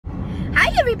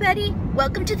Hi everybody,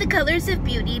 welcome to The Colors of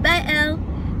Beauty by Elle.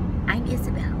 I'm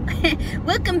Isabel.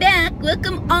 Welcome back,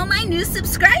 welcome all my new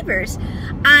subscribers.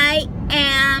 I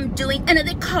am doing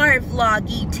another car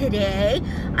vloggy today.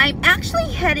 I'm actually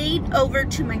heading over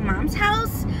to my mom's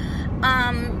house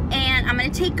and I'm gonna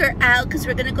take her out because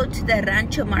we're gonna go to the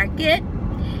Ranchero Market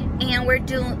and we're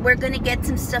gonna get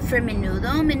some stuff for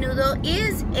menudo. Menudo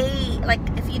is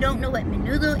if you don't know what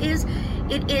menudo is,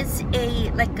 it is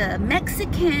like a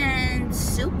Mexican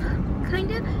soup,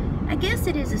 kind of. I guess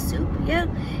it is a soup, yeah.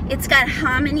 It's got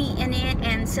hominy in it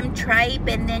and some tripe,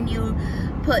 and then you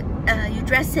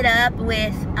dress it up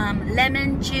with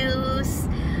lemon juice,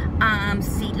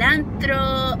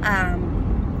 cilantro, a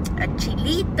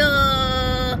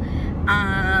chilito,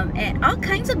 and all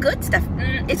kinds of good stuff.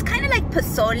 It's kind of like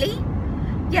pozole.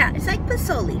 Yeah, it's like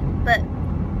pozole, but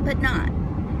not.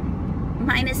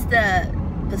 Minus the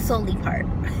pozole part.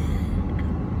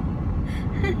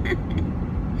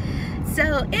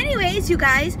 So anyways, you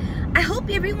guys, I hope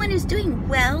everyone is doing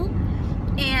well.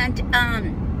 And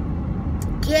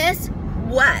guess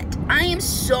what? I am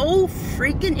so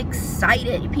freaking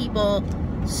excited, people.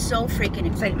 So freaking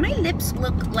excited. My lips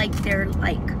look like they're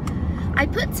like, I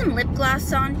put some lip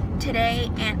gloss on today,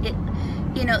 and it,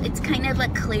 you know, it's kind of a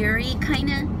clary kind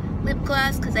of lip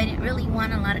gloss because I didn't really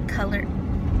want a lot of color.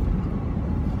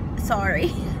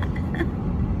 Sorry.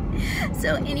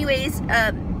 So anyways,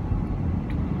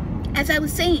 as I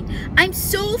was saying, I'm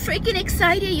so freaking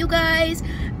excited, you guys,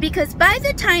 because by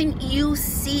the time you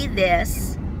see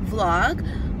this vlog,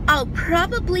 I'll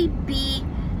probably be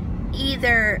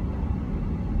either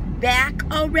back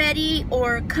already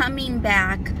or coming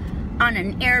back on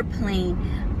an airplane.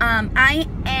 I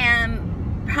am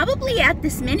probably at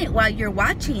this minute while you're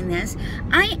watching this,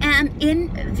 I am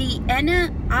in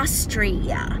Vienna,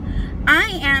 Austria.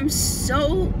 I am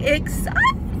so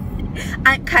excited.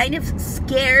 I'm kind of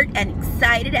scared and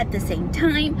excited at the same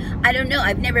time. I don't know,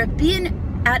 I've never been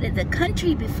out of the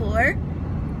country before.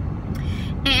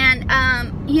 And,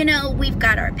 you know, we've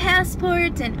got our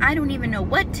passports and I don't even know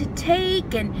what to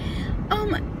take. And, oh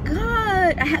my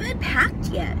God, I haven't packed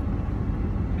yet.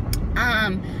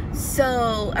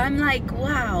 So I'm like,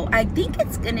 wow, I think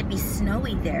it's gonna be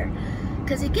snowy there.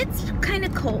 Because it gets kind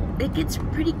of cold. It gets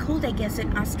pretty cold, I guess,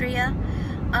 in Austria.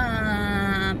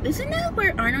 Isn't that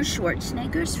where Arnold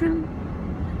Schwarzenegger's from?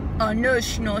 Arnold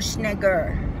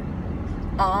Schwarzenegger.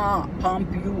 Ah,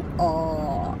 pump you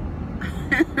ah.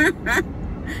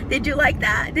 Did you like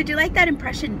that? Did you like that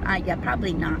impression? Yeah,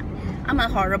 probably not. I'm a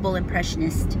horrible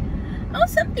impressionist. Oh,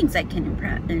 some things I can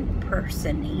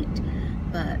impersonate.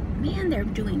 But, man, they're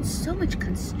doing so much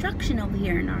construction over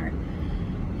here in our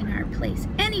place.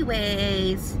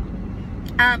 Anyways,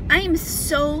 I am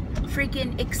so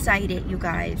freaking excited, you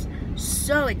guys.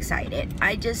 So excited.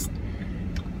 I just,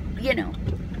 you know,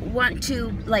 want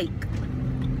to, like,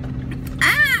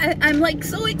 I'm like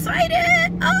so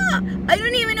excited. I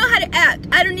don't even know how to act.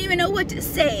 I don't even know what to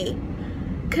say.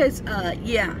 Because,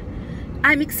 yeah,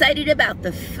 I'm excited about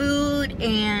the food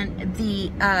and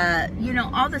the, you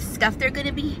know, all the stuff they're going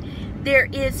to be, there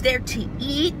to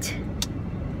eat.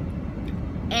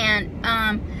 And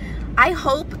I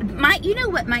hope you know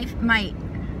what my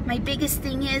biggest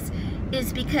thing is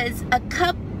because I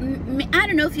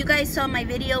don't know if you guys saw my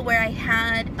video where I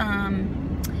had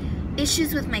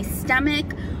issues with my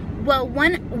stomach. Well,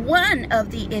 one of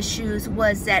the issues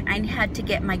was that I had to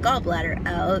get my gallbladder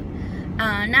out,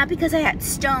 not because I had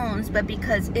stones, but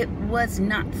because it was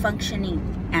not functioning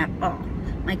at all.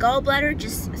 My gallbladder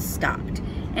just stopped,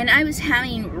 and I was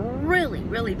having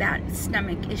really bad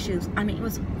stomach issues. I mean, it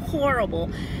was horrible,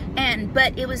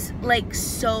 but it was like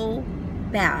so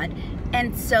bad,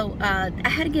 and so I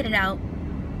had to get it out,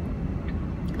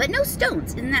 but no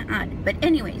stones. Isn't that odd? But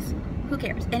anyways, who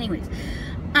cares? Anyways,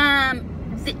 I'm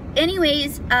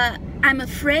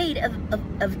afraid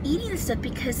of eating this stuff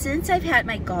because since I've had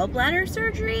my gallbladder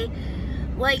surgery,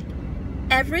 like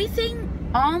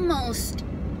almost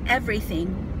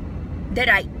everything that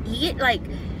I eat, like,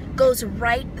 goes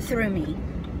right through me,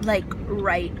 like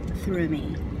right through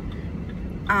me.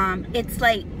 It's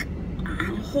like,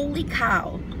 holy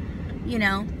cow, you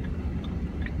know.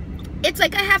 It's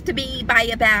like I have to be by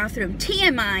a bathroom.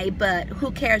 TMI, but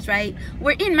who cares, right?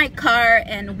 We're in my car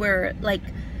and we're like,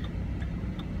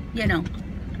 you know,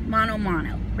 mano,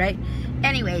 right?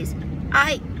 Anyways,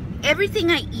 everything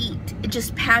I eat, it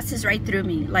just passes right through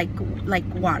me like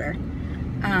water.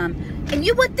 And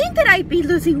you would think that I'd be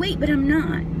losing weight, but I'm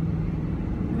not.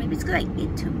 Maybe it's because I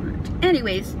eat too much.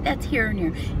 Anyways, that's here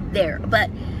and there. But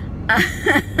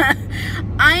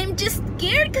I'm just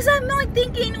scared because I'm like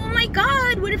thinking, oh my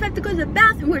God, what if I have to go to the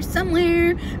bathroom? We're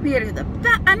somewhere, we gotta go to the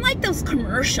bathroom. I'm like those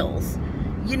commercials,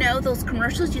 you know, those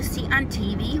commercials you see on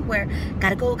TV where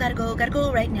gotta go right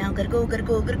now, gotta go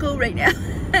right now.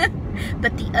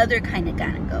 But the other kind of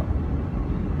gotta go.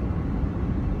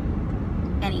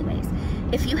 Anyways,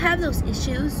 if you have those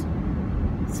issues,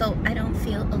 so I don't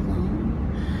feel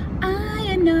alone, I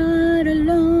am not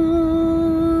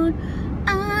alone.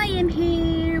 I am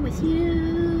here with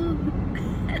you.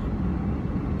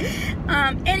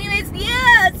 Anyways,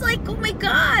 yeah, it's like, oh my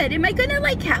God, am I gonna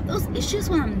like have those issues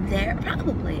while I'm there?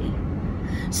 Probably.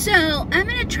 So I'm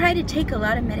gonna try to take a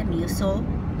lot of Metamucil.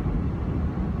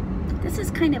 This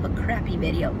is kind of a crappy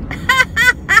video.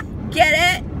 Get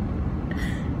it?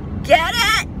 Get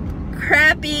it?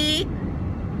 Crappy.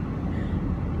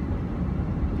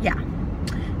 Yeah.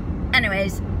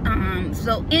 Anyways, I'm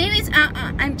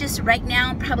just right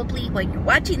now, probably when you're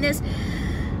watching this,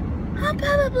 I'm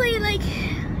probably like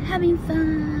having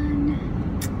fun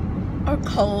or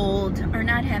cold or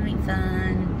not having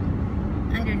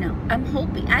fun. I don't know. I'm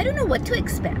hoping. I don't know what to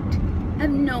expect. I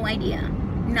have no idea.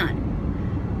 None.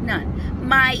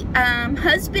 My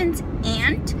husband's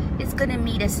aunt is going to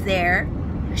meet us there.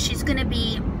 She's going to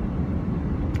be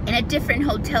in a different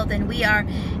hotel than we are,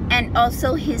 and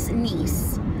also his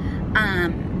niece.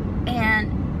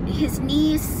 And his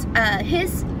niece,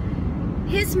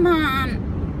 his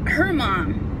mom, her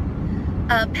mom,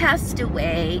 passed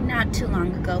away not too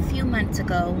long ago, a few months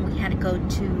ago. We had to go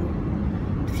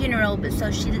to the funeral, but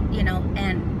so she, you know,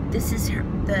 and this is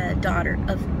the daughter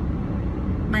of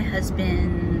my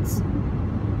husband's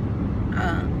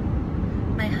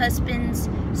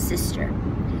sister.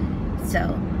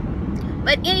 So,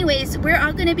 but anyways, we're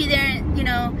all gonna be there, you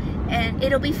know, and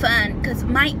it'll be fun because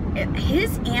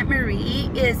his Aunt Marie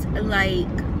is like,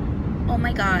 oh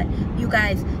my God, you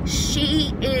guys,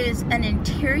 she is an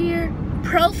interior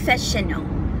professional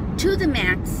to the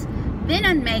max. Been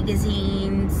on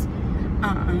magazines,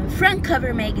 front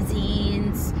cover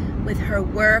magazines, with her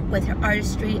work, with her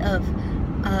artistry of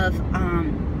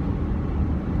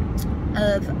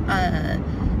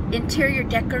interior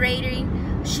decorating.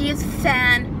 She is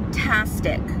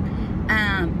fantastic.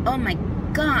 Oh my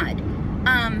God.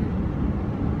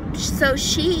 So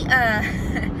she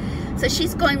so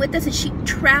she's going with us, and she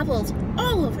travels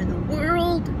all over the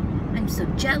world. I'm so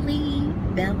jelly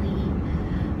belly.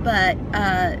 But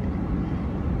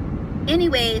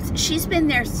anyways, she's been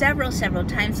there several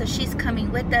times, so she's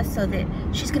coming with us, so that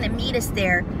she's gonna meet us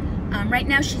there. Right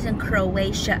now she's in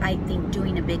Croatia, I think,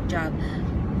 doing a big job,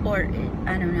 or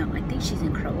I don't know, I think she's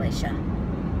in Croatia.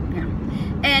 Yeah.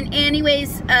 And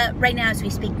anyways, right now as we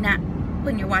speak, not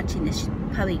when you're watching this, she's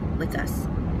probably with us,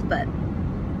 but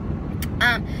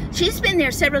she's been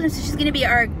there several times, so she's gonna be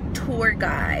our tour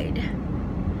guide.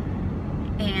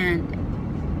 And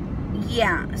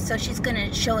yeah, so she's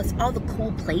gonna show us all the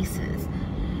cool places.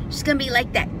 She's gonna be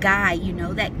like that guy, you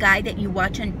know, that guy that you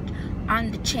watch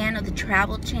on the channel, the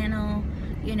travel channel,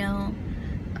 you know.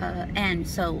 And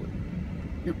so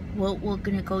we're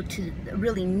gonna go to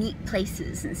really neat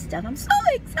places and stuff. I'm so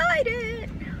excited.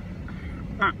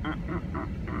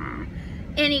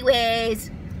 Anyways,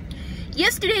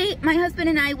 yesterday my husband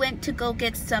and I went to go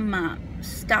get some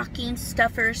stocking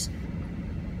stuffers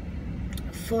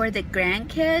for the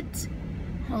grandkids.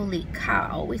 Holy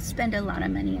cow, we spend a lot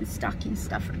of money in stocking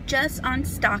stuffer. Just on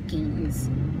stockings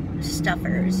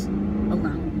stuffers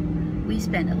alone, we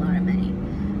spend a lot of money.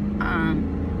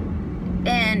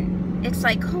 And it's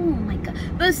like, oh my God.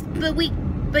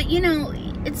 But you know,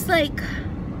 it's like,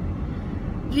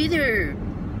 either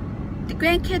the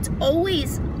grandkids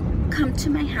always come to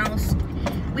my house.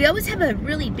 We always have a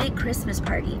really big Christmas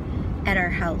party at our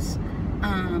house.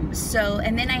 So,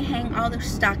 and then I hang all the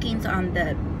stockings on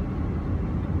the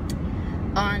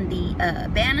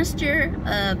banister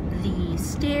of the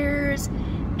stairs,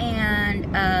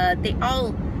 and they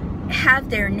all have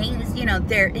their names, you know,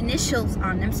 their initials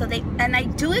on them. So and I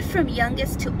do it from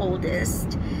youngest to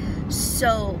oldest.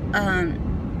 So,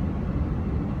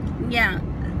 yeah.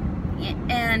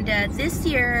 And this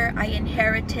year I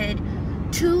inherited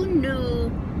two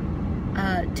new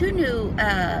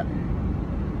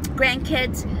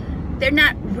grandkids. They're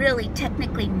not really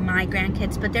technically my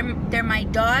grandkids, but they're my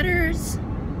daughter's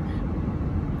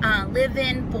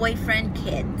live-in boyfriend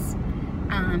kids.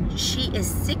 She is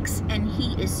 6 and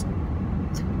he is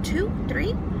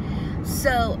 3.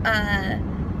 So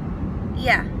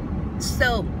yeah.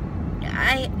 So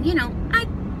I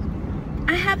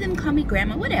have them call me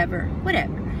grandma, whatever.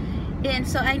 And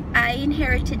so I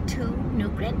inherited 2 new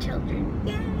grandchildren.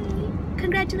 Yay!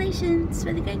 congratulations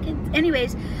for the grandkids.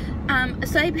 Anyways,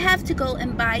 so I have to go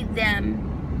and buy them.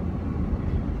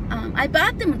 I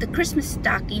bought them the Christmas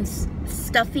stockings,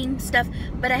 stuffing stuff,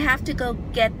 but I have to go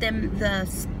get them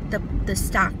the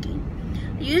stocking.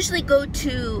 I usually go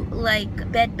to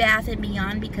like Bed Bath &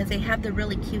 Beyond because they have the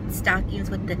really cute stockings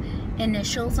with the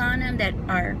initials on them that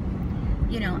are,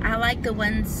 you know, I like the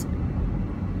ones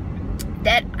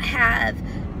that have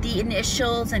the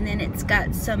initials and then it's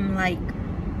got some like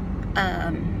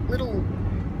little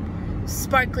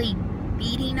sparkly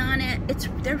beading on it.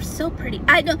 They're so pretty.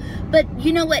 I don't, but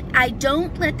you know what? I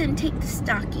don't let them take the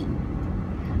stocking.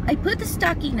 I put the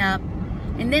stocking up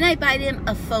and then I buy them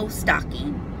a faux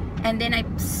stocking and then I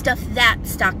stuff that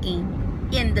stocking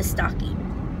in the stocking.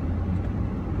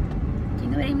 Do you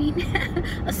know what I mean?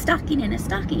 A stocking in a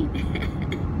stocking.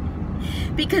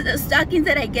 Because the stockings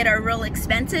that I get are real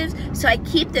expensive, so I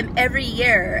keep them every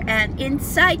year, and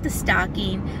inside the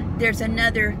stocking there's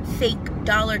another fake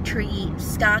Dollar Tree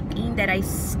stocking that I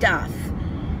stuff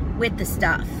with the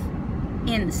stuff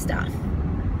in the stuff.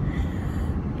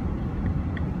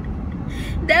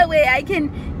 That way I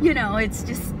can, you know, it's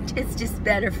just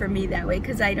better for me that way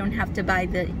because I don't have to buy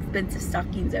the expensive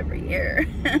stockings every year.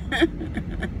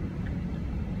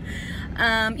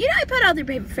 You know, I put all their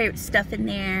favorite stuff in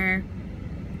there.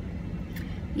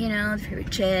 You know,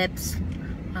 favorite chips,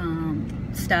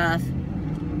 stuff.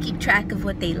 Keep track of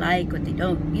what they like, what they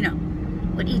don't, you know,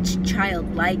 what each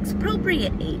child likes.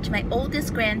 Appropriate age. My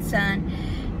oldest grandson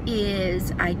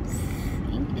is, I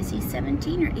think, is he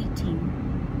 17 or 18?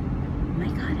 Oh my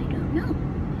God, I don't know.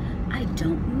 I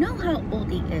don't know how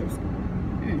old he is.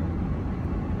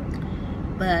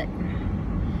 But,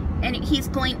 and he's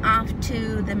going off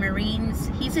to the Marines.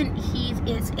 He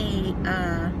is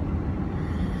a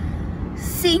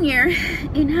senior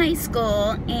in high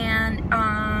school, and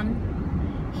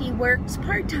he works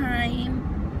part-time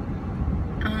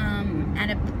at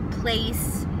a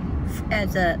place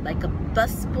as a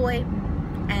bus boy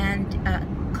and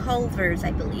Culver's,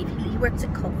 I believe. He works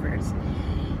at Culver's,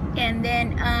 and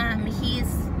then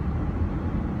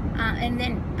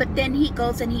but then he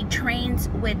goes and he trains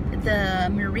with the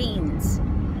Marines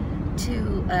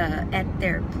to at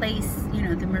their place, you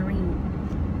know, the Marine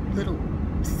little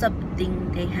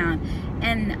something they have,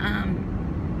 and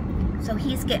so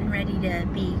he's getting ready to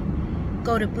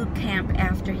go to boot camp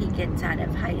after he gets out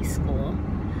of high school.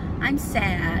 I'm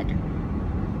sad.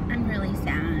 I'm really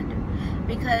sad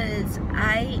because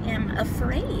I am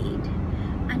afraid.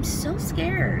 I'm so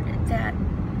scared that,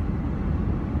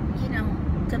 you know,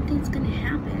 something's gonna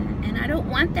happen, and I don't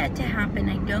want that to happen.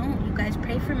 I don't. You guys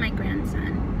pray for my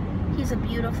grandson. He's a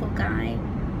beautiful guy,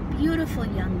 beautiful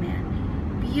young man,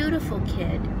 beautiful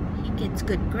kid. He gets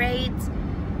good grades.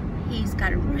 He's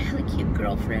got a really cute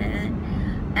girlfriend,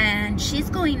 and she's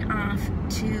going off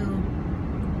to,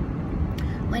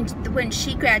 when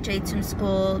she graduates from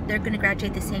school, they're going to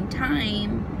graduate at the same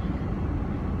time.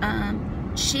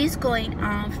 She's going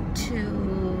off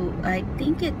to, I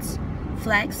think it's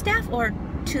Flagstaff or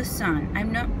Tucson.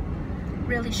 I'm not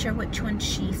really sure which one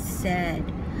she said.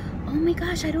 Oh my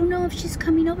gosh, I don't know if she's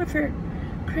coming over for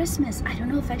Christmas. I don't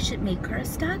know if I should make her a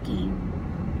stocking.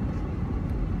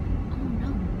 Oh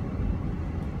no.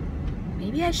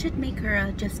 Maybe I should make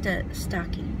her just a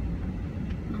stocking.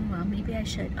 Oh well, maybe I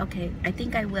should. Okay, I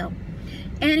think I will.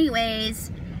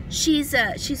 Anyways, she's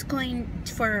going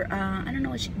for I don't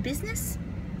know what business,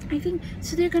 I think.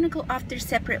 So they're gonna go off their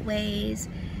separate ways,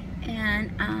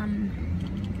 and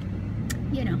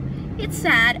you know, it's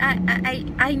sad.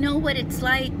 I know what it's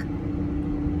like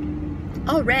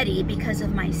already because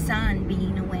of my son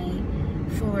being away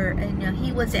for, you know,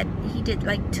 he did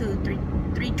like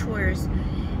three tours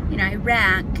in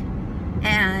Iraq,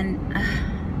 and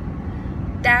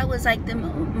that was like the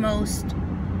most,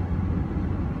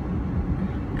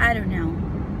 I don't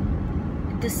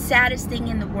know, the saddest thing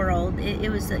in the world.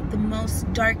 It was like the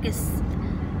most darkest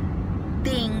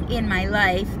thing in my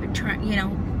life, you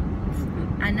know,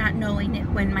 I'm not knowing it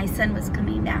when my son was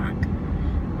coming back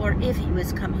or if he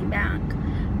was coming back.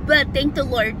 But thank the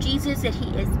Lord Jesus that he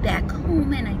is back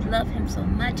home, and I love him so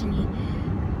much, and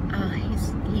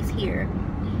he's here,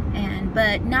 and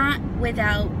but not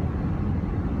without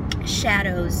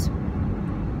shadows,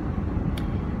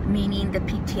 meaning the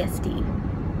PTSD.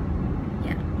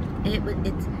 Yeah,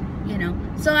 it's, you know,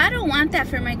 so I don't want that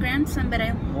for my grandson, but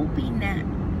I'm hoping that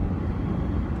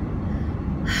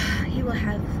he will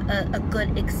have a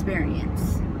good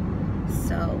experience.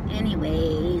 So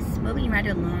anyways, moving right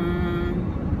along.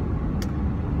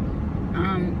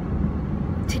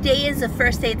 Today is the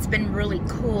first day it's been really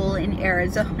cool in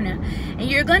Arizona, and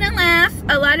you're gonna laugh.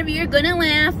 A lot of you are gonna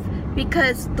laugh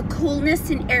because the coolness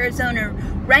in Arizona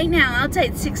right now,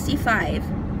 outside it's 65.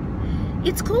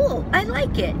 It's cool. I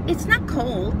like it. It's not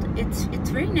cold. It's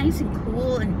very nice and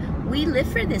cool, and we live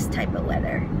for this type of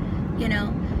weather, you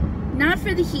know. Not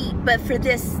for the heat, but for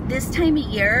this time of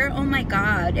year. Oh my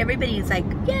God, everybody's like,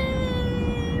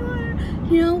 yay!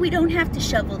 You know, we don't have to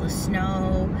shovel the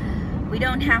snow. We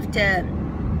don't have to,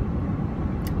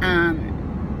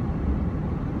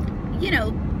 you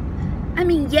know, I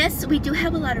mean, yes, we do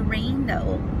have a lot of rain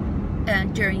though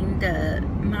during the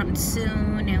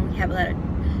monsoon, and we have a lot of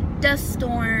dust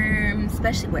storms,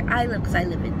 especially where I live, because I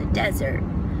live in the desert.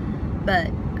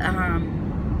 But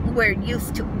we're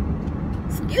used to,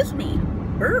 excuse me,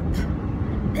 burp.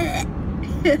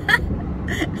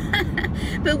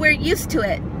 But we're used to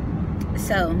it.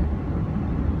 So,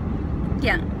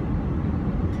 yeah.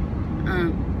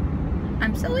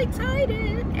 I'm so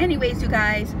excited. Anyways, you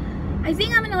guys, I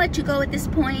think I'm gonna let you go at this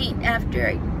point after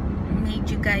I made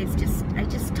you guys I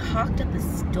just talked up a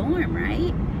storm,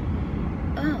 right?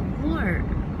 Oh Lord,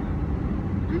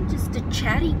 I'm just a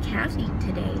chatty Kathy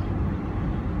today.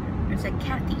 There's a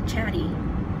Kathy chatty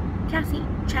Kathy.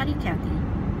 Chatty Kathy.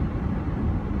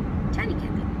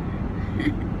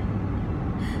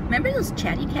 Remember those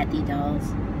Chatty Kathy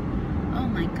dolls? Oh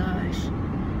my gosh.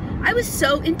 I was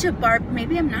so into Barb.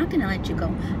 Maybe I'm not gonna let you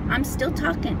go. I'm still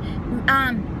talking.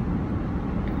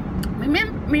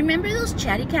 Remember those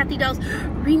Chatty Kathy dolls?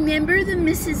 Remember the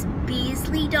Mrs.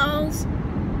 Beasley dolls?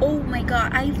 Oh my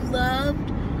God, I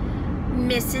loved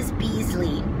Mrs.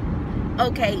 Beasley.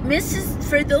 Okay,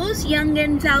 for those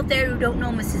youngins out there who don't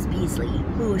know Mrs. Beasley,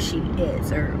 who she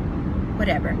is or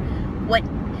whatever, what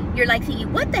you're like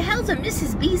thinking, what the hell's a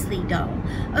Mrs. Beasley doll?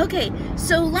 Okay,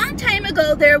 so a long time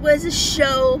ago there was a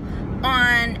show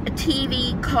on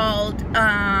TV called,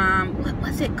 what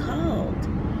was it called?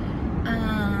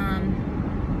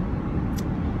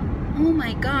 Oh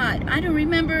my God, I don't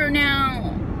remember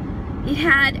now. It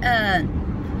had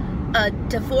a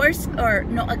divorce, or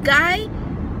no, a guy,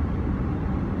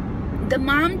 the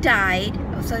mom died,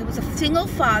 so it was a single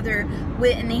father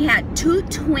and he had 2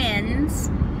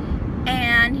 twins,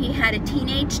 and he had a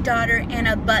teenage daughter and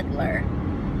a butler.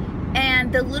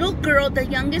 And the little girl, the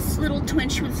youngest little twin,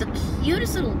 she was the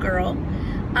cutest little girl.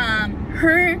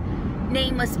 Her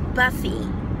name was Buffy.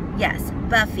 Yes,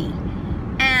 Buffy.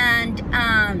 And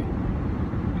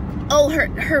oh,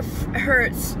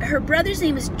 her brother's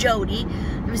name was Jody.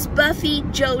 It was Buffy,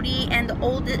 Jody, and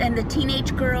the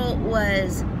teenage girl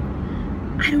was,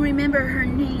 I don't remember her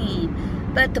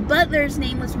name, but the butler's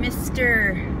name was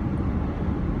Mr.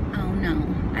 Oh no,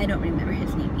 I don't remember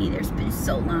his name either. It's been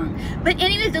so long. But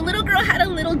anyway, the little girl had a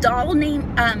little doll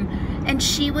named, and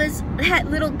she had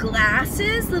little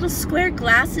glasses, little square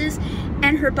glasses,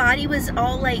 and her body was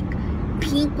all like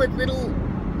pink with little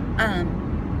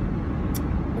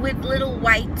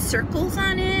white circles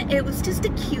on it. It was just the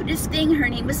cutest thing. Her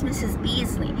name was Mrs.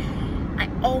 Beasley. I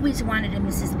always wanted a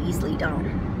Mrs. Beasley doll.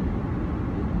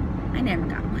 I never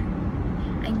got one.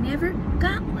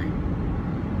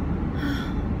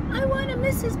 I want a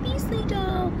Mrs. Beasley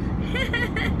doll.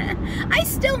 I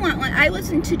still want one. I was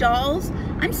into dolls.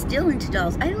 I'm still into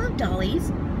dolls. I love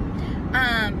dollies.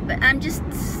 But I'm just,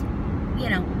 you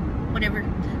know, whatever,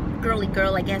 girly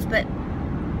girl, I guess. But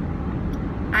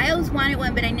I always wanted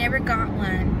one, but I never got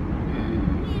one.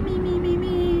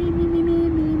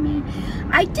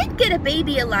 I did get a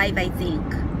baby alive, I think.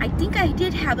 I think I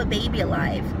did have a baby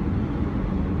alive,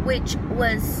 which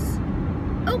was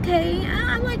okay.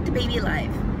 I liked the baby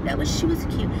alive. She was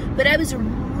cute. But I was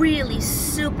really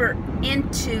super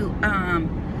into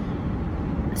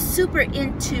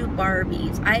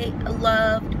Barbies. I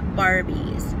loved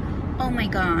Barbies. Oh my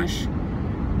gosh.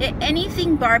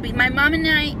 Anything Barbie. My mom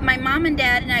and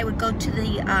dad and I would go to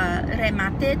the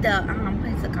remate,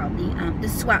 what is it called? The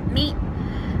swap meet.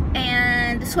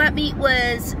 And the swap meet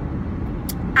was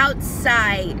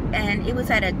outside, and it was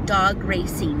at a dog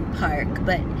racing park.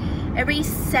 But every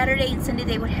Saturday and Sunday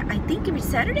they would have, I think every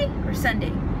Saturday or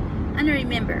Sunday, I don't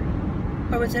remember,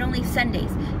 or was it only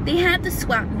Sundays, they had the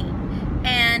swap meet,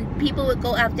 and people would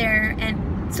go out there,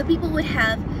 and so people would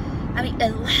have, I mean, a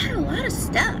lot of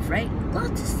stuff, right?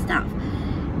 Lots of stuff.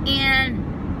 And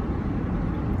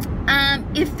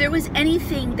if there was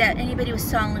anything that anybody was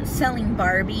selling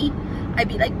Barbie, I'd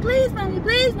be like, please, mommy,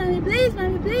 please, mommy, please,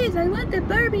 mommy, please, I want the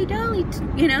Barbie dolly,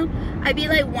 you know? I'd be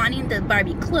like wanting the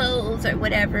Barbie clothes or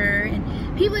whatever, and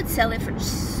people would sell it for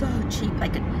so cheap,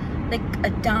 like a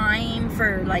dime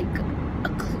for like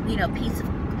a, you know, piece of,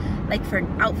 like for an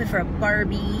outfit for a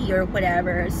Barbie or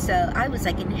whatever. So I was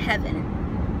like in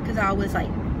heaven, because I was like,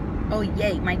 oh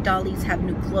yay, my dollies have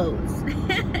new clothes.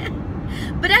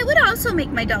 But I would also make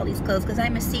my dollies clothes because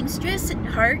I'm a seamstress at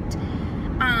heart.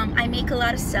 I make a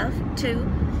lot of stuff too,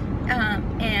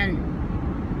 and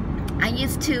I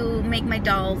used to make my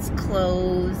dolls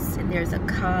clothes. And there's a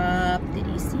cup. Did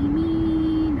he see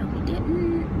me? No, he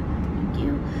didn't. Thank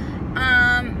you.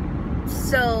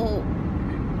 So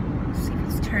let's see if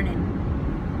he's turning.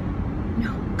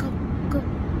 No, go.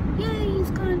 Yay,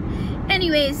 he's gone.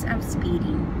 Anyways, I'm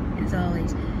speeding as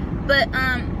always. But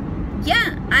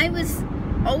yeah, I was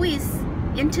always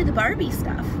into the Barbie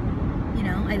stuff. You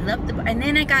know, I loved and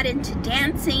then I got into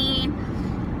dancing,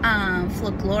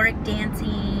 folkloric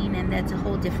dancing, and that's a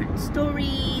whole different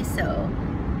story. So,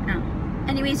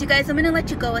 anyways, you guys, I'm gonna let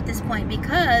you go at this point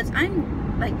because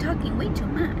I'm like talking way too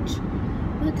much.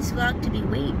 I want this vlog to be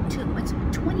way too much.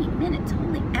 20 minutes,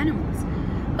 holy animals.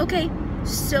 Okay,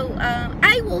 so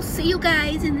I will see you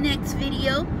guys in the next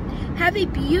video. Have a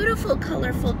beautiful,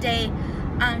 colorful day.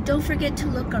 Don't forget to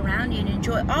look around you and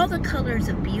enjoy all the colors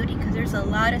of beauty, because there's a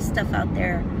lot of stuff out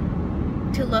there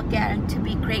to look at and to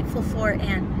be grateful for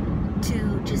and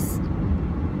to just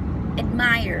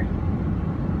admire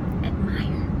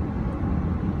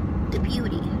the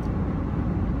beauty.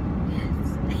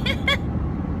 Yes.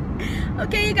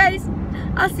 Okay, you guys,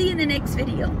 I'll see you in the next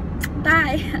video.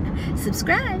 Bye.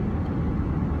 Subscribe.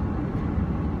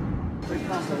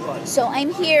 So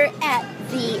I'm here at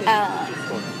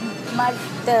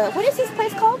what is this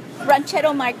place called?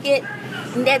 Ranchero Market.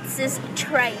 And that's this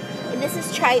tripe. And this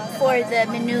is tripe for the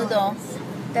menudo.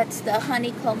 That's the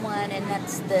honeycomb one, and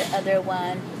that's the other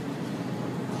one.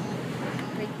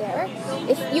 Right there.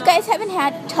 If you guys haven't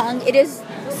had tongue, it is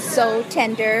so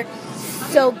tender.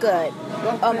 So good.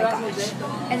 Oh my gosh.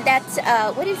 And that's,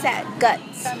 what is that?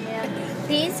 Guts.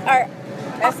 These are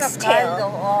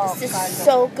oxtail. This is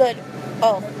so good.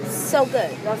 Oh, so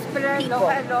good. People.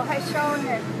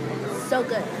 So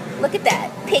good. Look at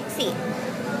that. Pig feet.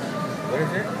 What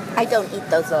is it? I don't eat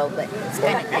those though, but it's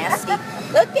kind of nasty.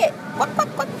 Look at.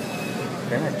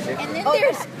 And then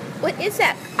there's, what is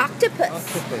that? Octopus.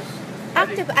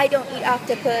 Octopus. I don't eat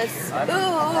octopus.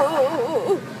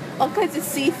 Ooh. All kinds of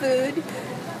seafood.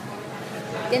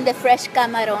 Then the fresh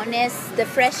camarones. The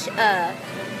fresh,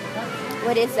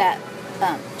 what is that?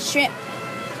 Shrimp.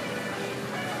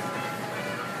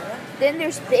 Then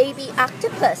there's baby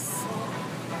octopus.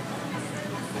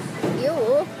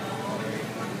 Ew.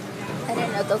 I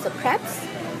don't know, those are preps?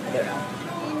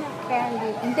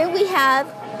 Candy. And then we have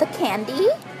the candy.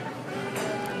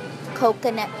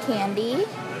 Coconut candy.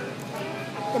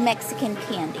 The Mexican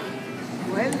candy.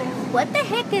 What the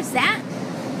heck is that?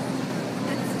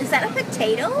 Is that a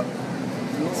potato?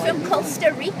 It's from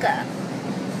Costa Rica.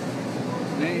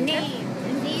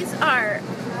 And these are,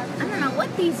 I don't know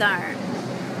what these are.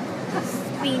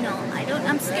 Spino.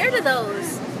 I'm scared of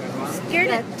those. I'm scared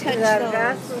to touch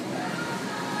those.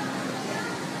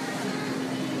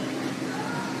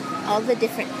 All the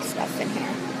different stuff in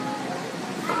here.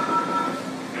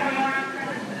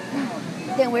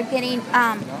 Then we're getting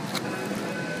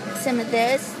some of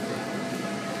this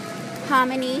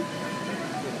hominy.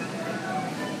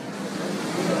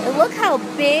 And look how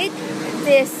big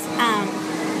this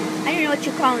I don't know what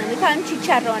you call them. We call them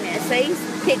chicharrones. Right?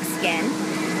 Pig skin.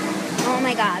 Oh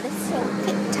my god, it's so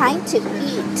time to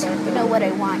eat. I don't know what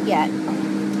I want yet. Oh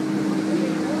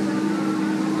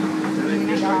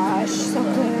my gosh, so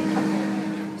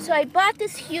good. So I bought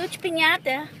this huge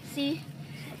piñata, see?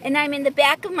 And I'm in the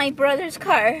back of my brother's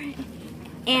car.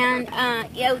 And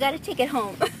yeah, we gotta take it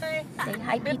home. Say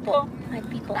hi, people. Hi,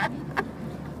 people.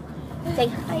 Say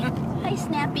hi. Hi,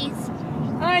 Snappies.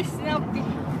 Hi, Snappy.